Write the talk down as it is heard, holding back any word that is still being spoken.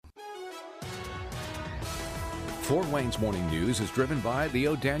Fort Wayne's Morning News is driven by the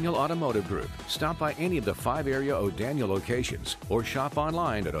O'Daniel Automotive Group. Stop by any of the 5 area O'Daniel locations or shop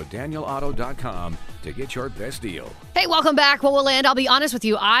online at o'danielauto.com to get your best deal. Hey, welcome back. Well, Land, I'll be honest with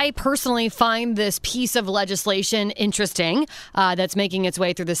you. I personally find this piece of legislation interesting that's making its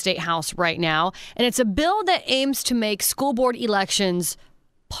way through the State House right now. And it's a bill that aims to make school board elections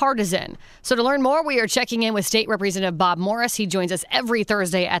partisan. So to learn more, we are checking in with State Representative Bob Morris. He joins us every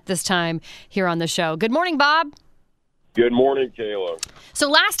Thursday at this time here on the show. Good morning, Bob. Good morning, Kayla. So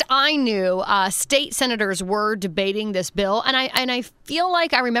last I knew, state senators were debating this bill, and I feel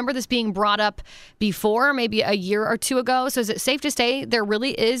like I remember this being brought up before, maybe a year or two ago. So is it safe to say there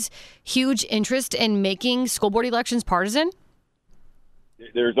really is huge interest in making school board elections partisan?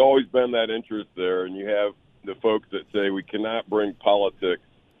 There's always been that interest there, and you have the folks that say we cannot bring politics,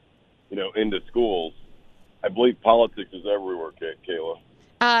 into schools. I believe politics is everywhere, Kayla.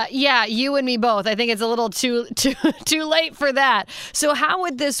 Yeah, you and me both. I think it's a little too late for that. So how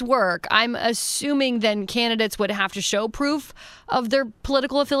would this work? I'm assuming then candidates would have to show proof of their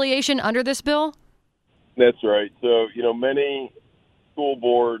political affiliation under this bill? That's right. So, many school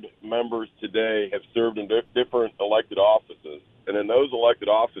board members today have served in different elected offices. And in those elected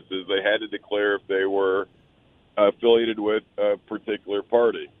offices, they had to declare if they were affiliated with a particular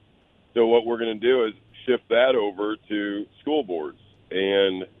party. So what we're going to do is shift that over to school boards.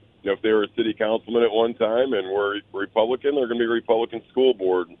 And if they were a city councilman at one time and were Republican, they're going to be a Republican school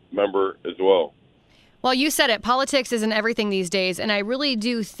board member as well. Well, you said it. Politics isn't everything these days. And I really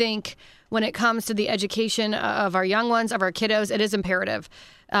do think when it comes to the education of our young ones, of our kiddos, it is imperative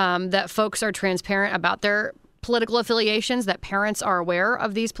that folks are transparent about their political affiliations, that parents are aware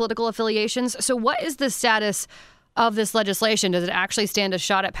of these political affiliations. So what is the status of this legislation? Does it actually stand a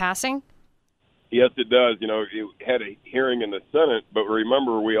shot at passing? Yes, it does. It had a hearing in the Senate, but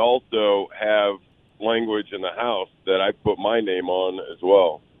remember, we also have language in the House that I put my name on as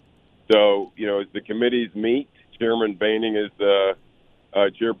well. So, as the committees meet, Chairman Boehning is the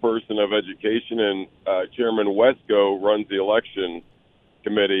chairperson of education, and Chairman Wesco runs the election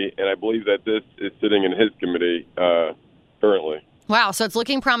committee, and I believe that this is sitting in his committee currently. Wow, so it's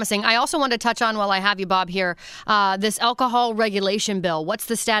looking promising. I also want to touch on, while I have you, Bob, here, this alcohol regulation bill. What's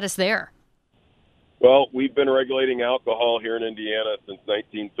the status there? Well, we've been regulating alcohol here in Indiana since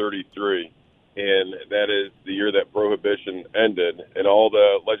 1933, and that is the year that Prohibition ended. And all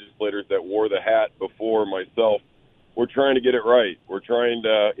the legislators that wore the hat before myself, we're trying to get it right. We're trying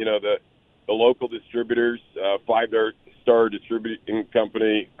to, the local distributors, Five Star Distributing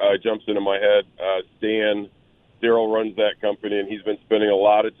Company jumps into my head. Stan Darrell runs that company, and he's been spending a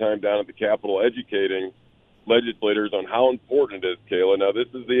lot of time down at the Capitol educating legislators on how important it is, Kayla. Now, this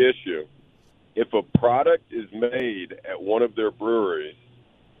is the issue. If a product is made at one of their breweries,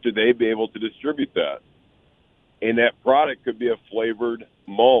 should they be able to distribute that? And that product could be a flavored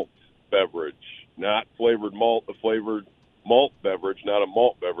malt beverage, not flavored malt, a flavored malt beverage, not a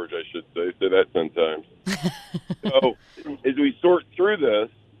malt beverage, I should say. Say that 10 times. So as we sort through this,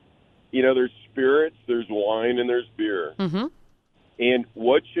 there's spirits, there's wine, and there's beer. Mm-hmm. And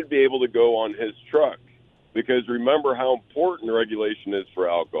what should be able to go on his truck? Because remember how important regulation is for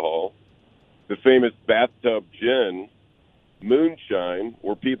alcohol. The famous bathtub gin, moonshine,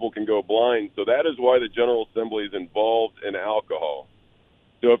 where people can go blind. So that is why the General Assembly is involved in alcohol.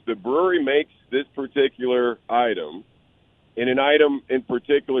 So if the brewery makes this particular item, and an item in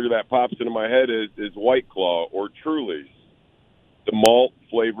particular that pops into my head is White Claw or Truly's, the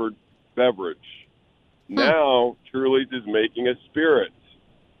malt-flavored beverage. Now, Truly's is making a spirit.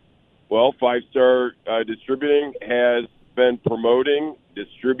 Well, Five Star Distributing has been promoting,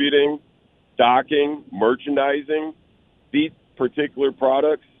 distributing, stocking, merchandising these particular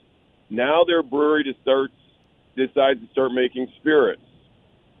products. Now their brewery decides to start making spirits.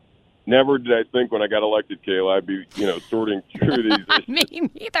 Never did I think when I got elected, Kayla, I'd be, sorting through these issues. Me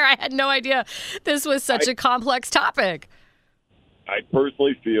neither. I had no idea this was such a complex topic. I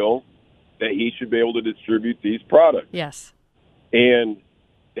personally feel that he should be able to distribute these products. Yes. And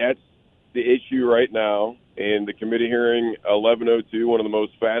that's the issue right now. And the committee hearing 1102, one of the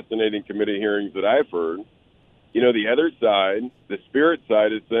most fascinating committee hearings that I've heard, the other side, the spirit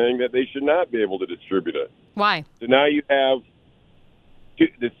side, is saying that they should not be able to distribute it. Why? So now you have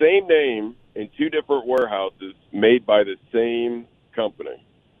the same name in two different warehouses made by the same company.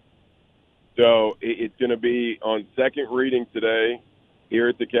 So it's going to be on second reading today here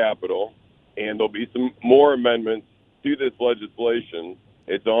at the Capitol, and there'll be some more amendments to this legislation.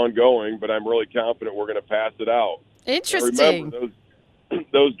 It's ongoing, but I'm really confident we're going to pass it out. Interesting. And remember,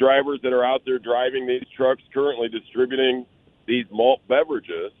 those drivers that are out there driving these trucks currently distributing these malt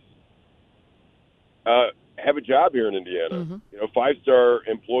beverages, have a job here in Indiana. Mm-hmm. You know, 5-Star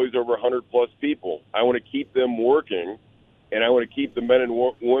employs over 100-plus people. I want to keep them working, and I want to keep the men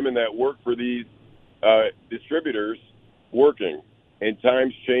and women that work for these distributors working. And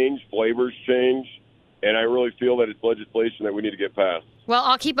times change, flavors change, and I really feel that it's legislation that we need to get passed. Well,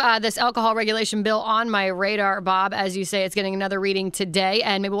 I'll keep this alcohol regulation bill on my radar, Bob. As you say, it's getting another reading today,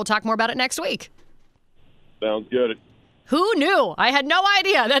 and maybe we'll talk more about it next week. Sounds good. Who knew? I had no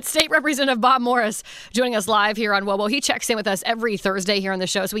idea. That's State Representative Bob Morris joining us live here on WOWO. He checks in with us every Thursday here on the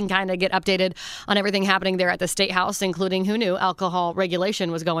show so we can kind of get updated on everything happening there at the State House, including who knew alcohol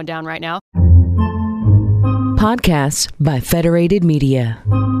regulation was going down right now. Podcasts by Federated Media.